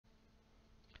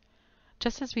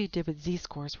just as we did with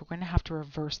z-scores, we're going to have to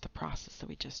reverse the process that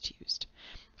we just used.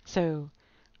 So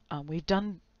we've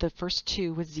done the first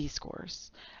two with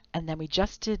z-scores, and then we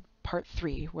just did part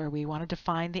 3 where we wanted to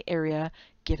find the area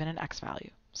given an x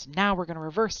value. So now we're going to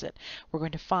reverse it. We're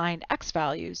going to find x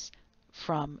values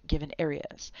from given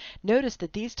areas. Notice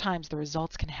that these times the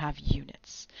results can have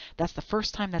units. That's the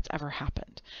first time that's ever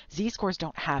happened. Z-scores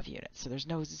don't have units, so there's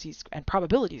no and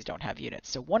probabilities don't have units.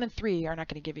 So 1 and 3 are not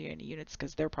going to give you any units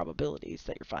because they're probabilities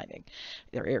that you're finding.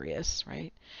 They're areas,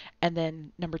 right? And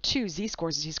then number 2,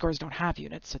 Z-scores don't have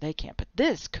units, so they can't. But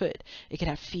this could. It could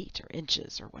have feet or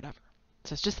inches or whatever.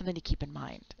 So it's just something to keep in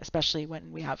mind, especially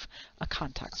when we have a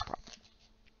context problem,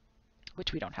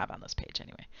 which we don't have on this page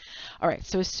anyway. All right,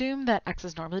 so assume that x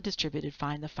is normally distributed,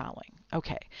 find the following.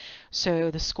 Okay,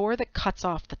 so the score that cuts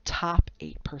off the top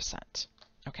 8%.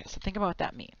 Okay, so think about what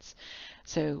that means.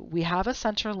 So we have a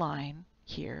center line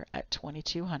here at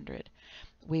 2200.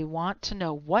 We want to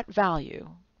know what value,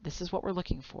 this is what we're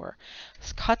looking for,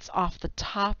 cuts off the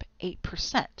top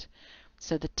 8%.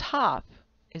 So the top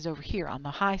is over here on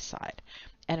the high side,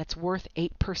 and it's worth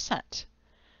 8%,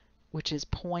 which is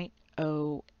 0.08.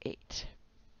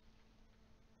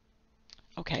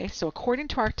 Okay, so according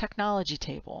to our technology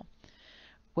table,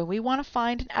 when we want to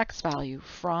find an x value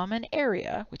from an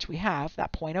area, which we have,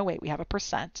 that 0.08, we have a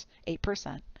percent,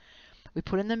 8%, we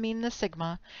put in the mean and the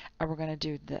sigma, and we're going to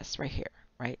do this right here,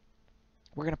 right?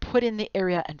 We're going to put in the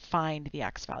area and find the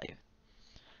x value.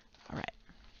 All right,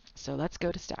 so let's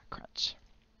go to StatCrunch.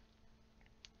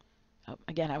 Oh,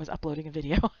 again, I was uploading a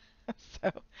video.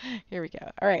 So here we go.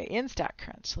 All right, in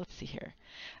StatCrunch, let's see here.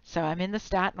 So I'm in the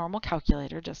stat normal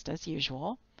calculator, just as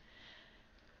usual.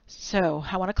 So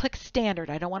I want to click standard.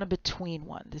 I don't want a between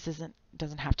one. This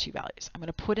doesn't have 2 values. I'm going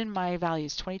to put in my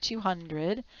values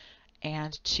 2200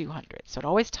 and 200. So it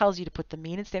always tells you to put the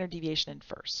mean and standard deviation in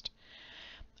first.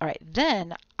 All right,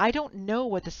 then I don't know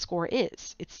what the score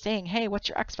is. It's saying, hey, what's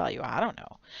your x value? I don't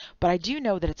know. But I do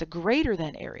know that it's a greater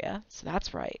than area, so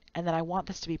that's right. And then I want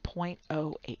this to be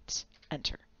 0.08.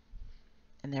 Enter.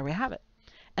 And there we have it.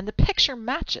 And the picture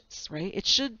matches, right? It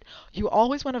should, you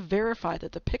always want to verify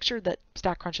that the picture that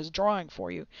StatCrunch is drawing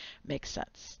for you makes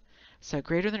sense. So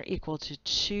greater than or equal to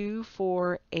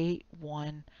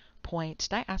 2481 point,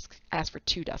 did I ask for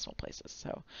 2 decimal places?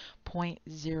 So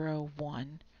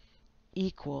 0.01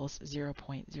 equals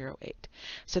 0.08.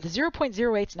 So the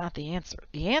 0.08 is not the answer.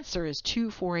 The answer is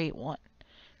 2481.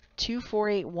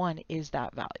 2481 is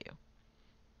that value.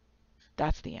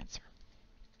 That's the answer.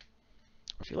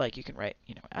 Or if you like, you can write,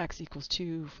 x equals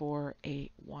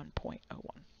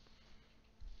 2481.01.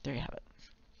 There you have it.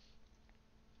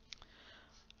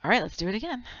 All right, let's do it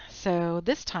again. So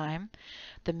this time,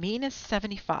 the mean is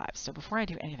 75. So before I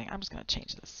do anything, I'm just going to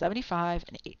change this. 75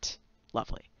 and 8.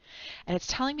 Lovely. And it's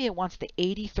telling me it wants the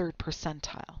 83rd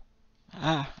percentile.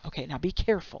 Okay, now be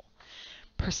careful.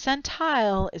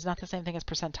 Percentile is not the same thing as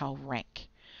percentile rank.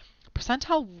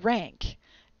 Percentile rank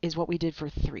is what we did for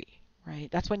 3, right?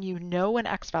 That's when you know an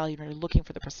x value and you're looking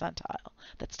for the percentile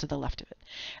that's to the left of it.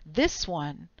 This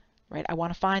one, right, I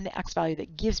want to find the x value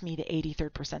that gives me the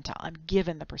 83rd percentile. I'm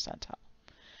given the percentile.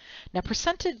 Now,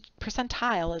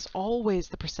 percentile is always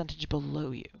the percentage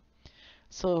below you.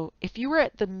 So if you were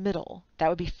at the middle, that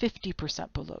would be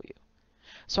 50% below you.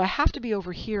 So I have to be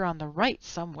over here on the right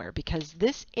somewhere because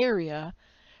this area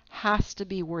has to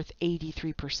be worth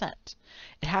 83%.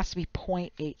 It has to be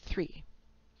 0.83.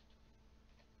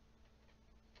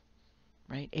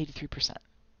 Right? 83%,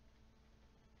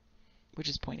 which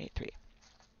is 0.83.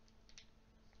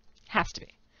 Has to be.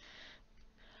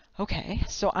 Okay,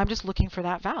 so I'm just looking for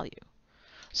that value.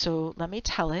 So let me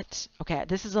tell it, okay,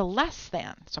 this is a less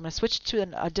than, so I'm going to switch to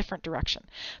a different direction.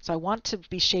 So I want to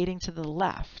be shading to the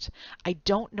left. I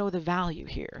don't know the value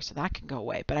here, so that can go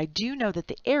away, but I do know that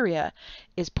the area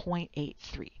is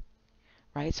 0.83,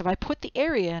 right? So if I put the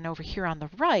area in over here on the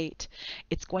right,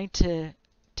 it's going to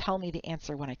tell me the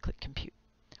answer when I click compute.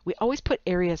 We always put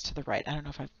areas to the right. I don't know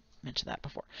if I've mentioned that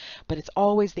before, but it's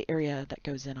always the area that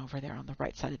goes in over there on the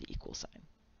right side of the equal sign.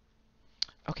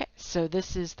 Okay, so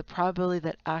this is the probability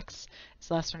that x is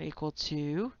less than or equal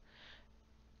to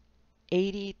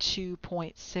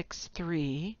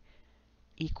 82.63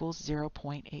 equals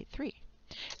 0.83.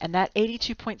 And that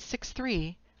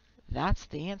 82.63, that's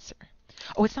the answer.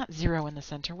 Oh, it's not 0 in the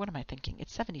center. What am I thinking?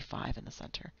 It's 75 in the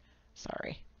center.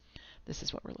 Sorry. This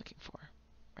is what we're looking for,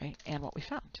 right? And what we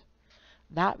found.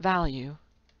 That value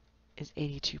is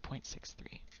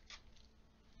 82.63.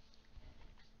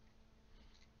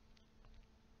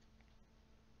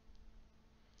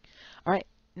 All right,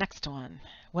 next one.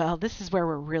 Well, this is where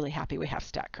we're really happy we have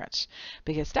StatCrunch,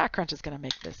 because StatCrunch is going to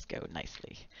make this go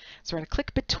nicely. So we're going to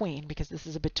click between, because this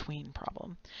is a between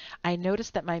problem. I notice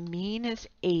that my mean is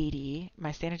 80,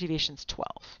 my standard deviation is 12.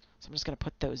 So I'm just going to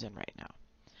put those in right now.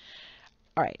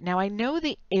 All right, now I know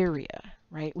the area,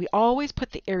 right? We always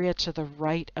put the area to the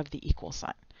right of the equal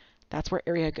sign. That's where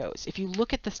area goes. If you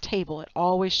look at this table, it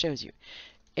always shows you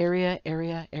area,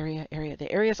 area, area, area. The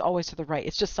area is always to the right.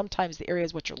 It's just sometimes the area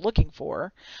is what you're looking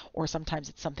for, or sometimes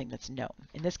it's something that's known.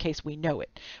 In this case, we know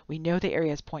it. We know the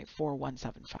area is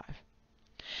 0.4175.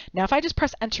 Now, if I just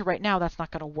press enter right now, that's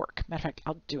not going to work. Matter of fact,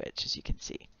 I'll do it just so you can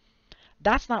see.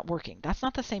 That's not working. That's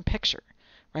not the same picture,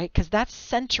 right? Because that's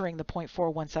centering the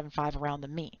 0.4175 around the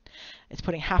mean. It's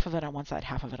putting half of it on one side,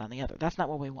 half of it on the other. That's not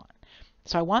what we want.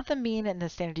 So I want the mean and the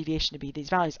standard deviation to be these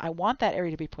values. I want that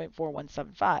area to be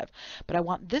 0.4175, but I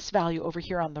want this value over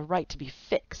here on the right to be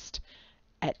fixed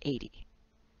at 80,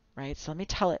 right? So let me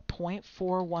tell it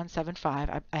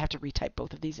 0.4175. I have to retype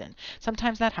both of these in.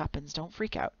 Sometimes that happens. Don't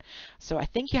freak out. So I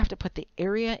think you have to put the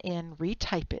area in,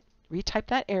 retype it, retype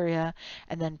that area,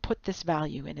 and then put this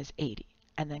value in as 80,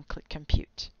 and then click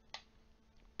compute.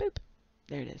 Boop.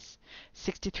 There it is.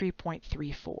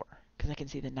 63.34, because I can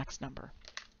see the next number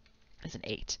is an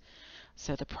 8.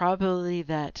 So the probability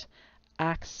that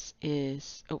x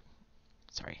is, that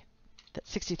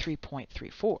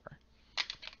 63.34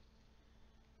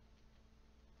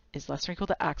 is less than or equal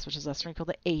to x, which is less than or equal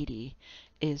to 80,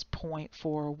 is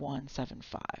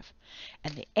 0.4175.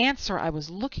 And the answer I was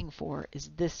looking for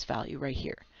is this value right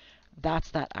here.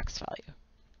 That's that x value.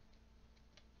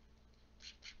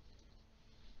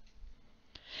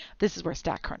 This is where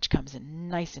StatCrunch comes in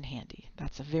nice and handy.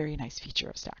 That's a very nice feature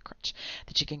of StatCrunch,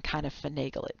 that you can kind of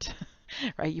finagle it,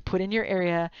 right? You put in your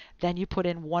area, then you put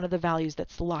in one of the values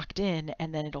that's locked in,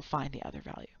 and then it'll find the other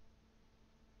value.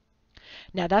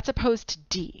 Now that's opposed to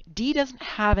D. D doesn't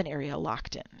have an area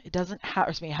locked in. It doesn't have,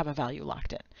 or excuse me, have a value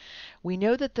locked in. We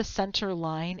know that the center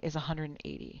line is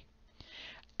 180.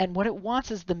 And what it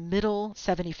wants is the middle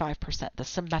 75%, the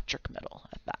symmetric middle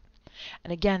at that.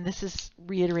 And again, this is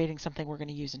reiterating something we're going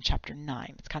to use in Chapter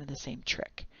 9. It's kind of the same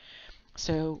trick.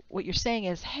 So what you're saying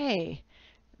is, hey,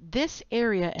 this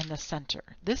area in the center,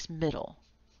 this middle,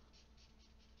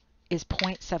 is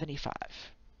 0.75.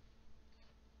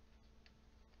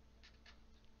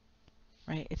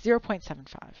 Right? It's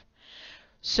 0.75.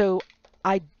 So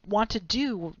I want to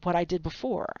do what I did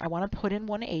before. I want to put in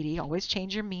 180. Always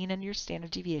change your mean and your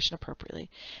standard deviation appropriately.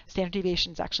 Standard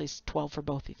deviation is actually 12 for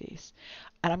both of these.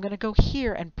 And I'm going to go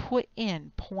here and put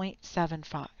in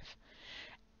 0.75.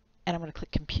 And I'm going to click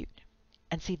compute.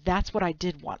 And see, that's what I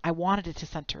did want. I wanted it to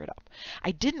center it up. I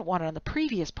didn't want it on the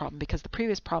previous problem because the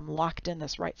previous problem locked in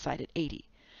this right side at 80.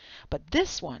 But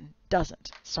this one doesn't.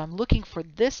 So I'm looking for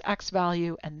this x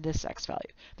value and this x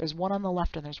value. There's one on the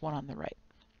left and there's one on the right.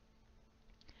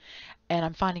 And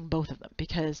I'm finding both of them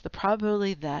because the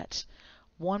probability that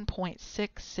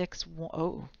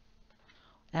 1.660,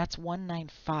 that's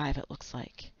 195 it looks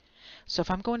like. So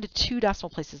if I'm going to 2 decimal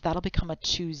places, that'll become a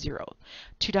 20.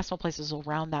 2 decimal places will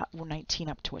round that 19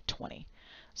 up to a 20.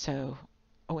 So,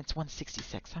 oh, it's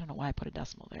 166. I don't know why I put a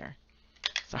decimal there.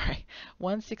 Sorry.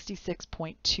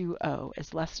 166.20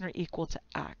 is less than or equal to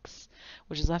x,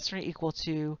 which is less than or equal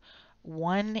to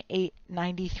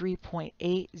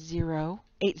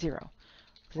 193.80.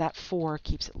 That 4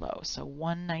 keeps it low. So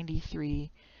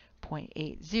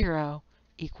 193.80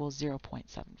 equals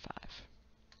 0.75.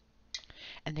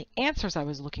 And the answers I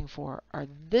was looking for are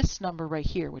this number right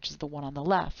here, which is the one on the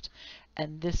left,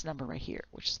 and this number right here,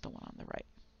 which is the one on the right.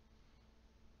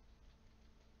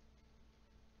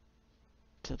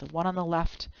 So the one on the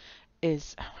left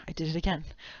is, I did it again,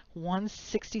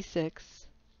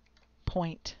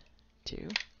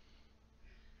 166.2.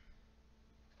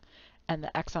 And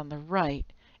the x on the right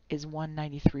is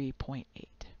 193.8.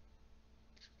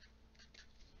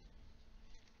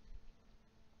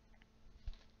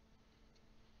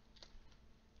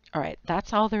 All right,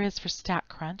 that's all there is for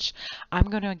StatCrunch. I'm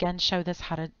going to again show this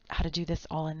how to do this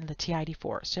all in the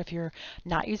TI-84. So if you're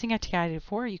not using a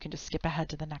TI-84, you can just skip ahead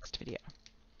to the next video.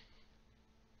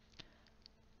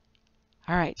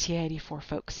 All right, TI-84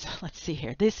 folks, let's see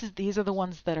here. These are the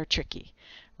ones that are tricky,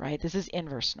 right? This is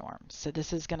inverse norms, so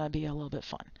this is going to be a little bit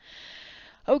fun.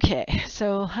 Okay,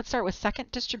 so let's start with second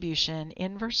distribution,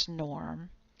 inverse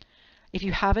norm. If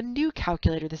you have a new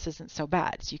calculator, this isn't so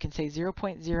bad. So you can say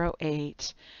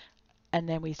 0.08, and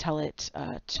then we tell it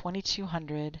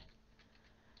 2200,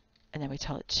 and then we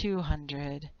tell it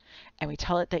 200, and we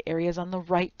tell it the area is on the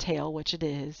right tail, which it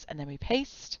is, and then we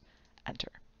paste,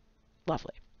 enter.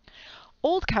 Lovely.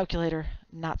 Old calculator,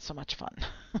 not so much fun.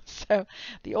 So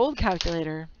the old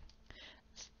calculator,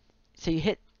 so you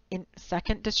hit in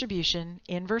second distribution,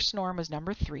 inverse norm was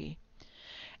number 3,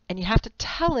 and you have to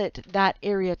tell it that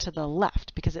area to the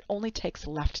left because it only takes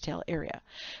left tail area.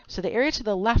 So the area to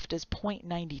the left is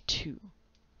 0.92.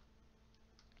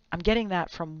 I'm getting that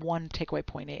from 1 take away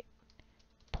 0.8.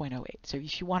 So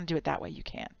if you want to do it that way, you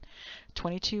can.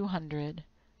 2200,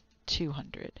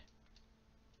 200.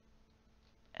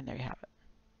 And there you have it.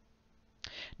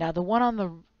 Now the one on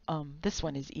the this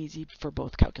one is easy for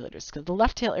both calculators because the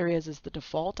left tail areas is the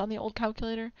default on the old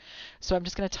calculator. So I'm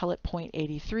just going to tell it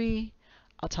 0.83.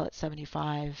 I'll tell it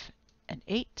 75 and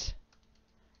 8.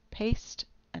 Paste,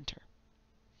 enter.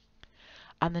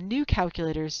 On the new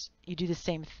calculators, you do the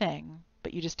same thing,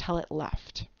 but you just tell it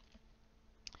left.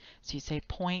 So you say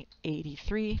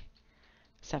 0.83,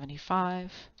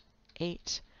 75,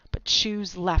 8, but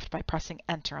choose left by pressing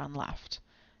enter on left,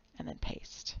 and then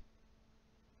paste.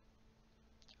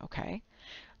 Okay,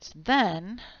 so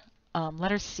then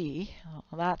letter C,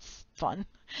 well, that's fun.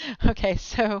 Okay,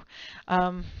 so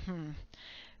the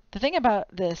thing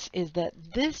about this is that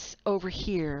this over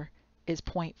here is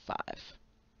 0.5.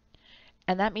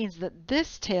 And that means that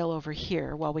this tail over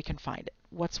here, well, we can find it.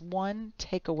 What's 1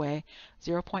 take away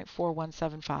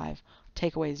 0.4175,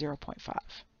 take away 0.5.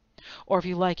 Or if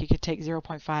you like, you could take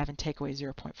 0.5 and take away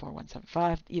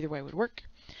 0.4175. Either way would work.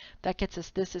 That gets us,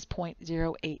 this is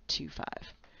 0.0825.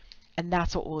 And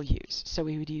that's what we'll use. So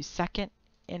we would use second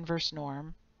inverse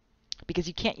norm because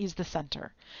you can't use the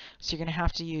center. So you're going to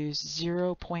have to use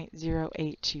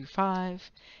 0.0825,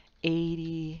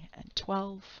 80, and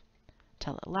 12.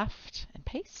 Tell it left and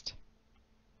paste.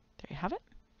 There you have it.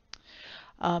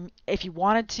 If you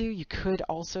wanted to, you could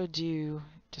also do,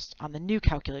 just on the new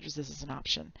calculators, this is an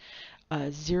option,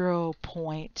 0.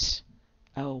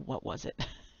 What was it?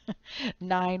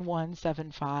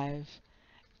 9175,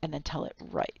 and then tell it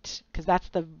right, because that's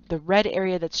the red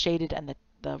area that's shaded and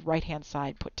the right-hand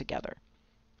side put together.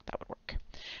 That would work.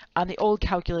 On the old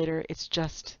calculator, it's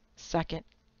just second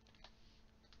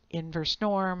inverse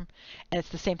norm, and it's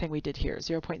the same thing we did here,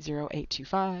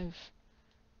 0.0825,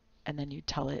 and then you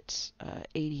tell it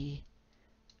 80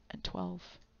 and 12,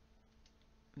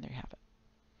 and there you have it.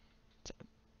 So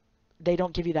they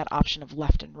don't give you that option of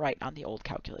left and right on the old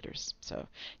calculators, so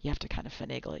you have to kind of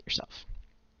finagle it yourself,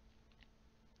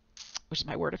 which is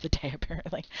my word of the day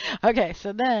apparently. Okay,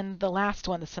 so then the last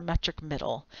one, the symmetric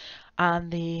middle. On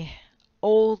the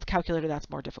old calculator, that's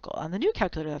more difficult. On the new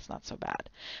calculator, that's not so bad.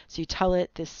 So you tell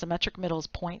it this symmetric middle is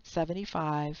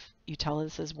 0.75. You tell it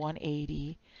this is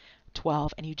 180,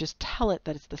 12, and you just tell it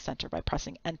that it's the center by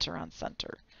pressing enter on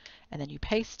center. And then you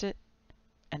paste it,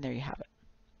 and there you have it.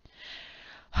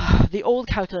 The old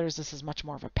calculators, this is much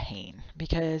more of a pain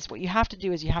because what you have to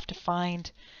do is you have to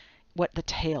find what the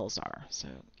tails are. So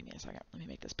give me a second. Let me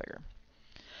make this bigger.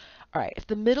 All right, if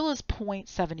the middle is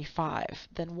 0.75,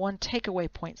 then 1 take away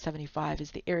 0.75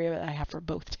 is the area that I have for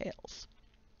both tails,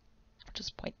 which is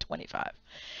 0.25.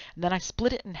 And then I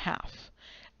split it in half,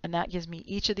 and that gives me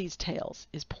each of these tails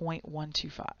is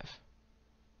 0.125.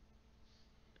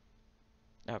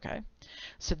 Okay,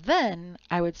 so then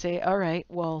I would say, all right,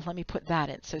 well, let me put that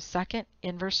in. So second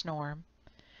inverse norm,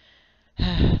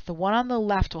 the one on the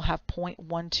left will have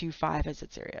 0.125 as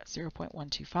its area,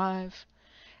 0.125.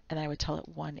 And I would tell it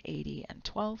 180 and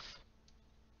 12.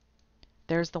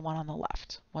 There's the one on the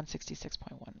left,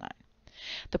 166.19.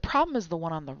 The problem is the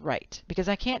one on the right, because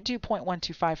I can't do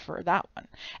 0.125 for that one,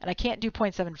 and I can't do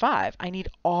 0.75. I need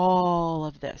all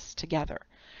of this together.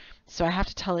 So I have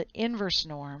to tell it inverse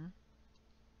norm,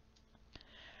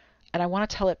 and I want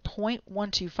to tell it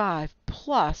 0.125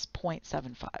 plus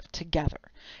 0.75 together.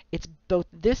 It's both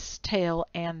this tail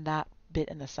and that bit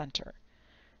in the center.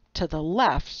 To the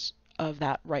left of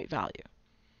that right value,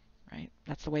 right?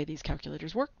 That's the way these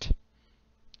calculators worked,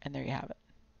 and there you have it.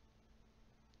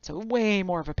 So way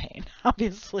more of a pain,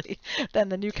 obviously, than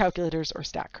the new calculators or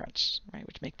StatCrunch, right?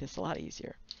 Which make this a lot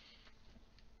easier.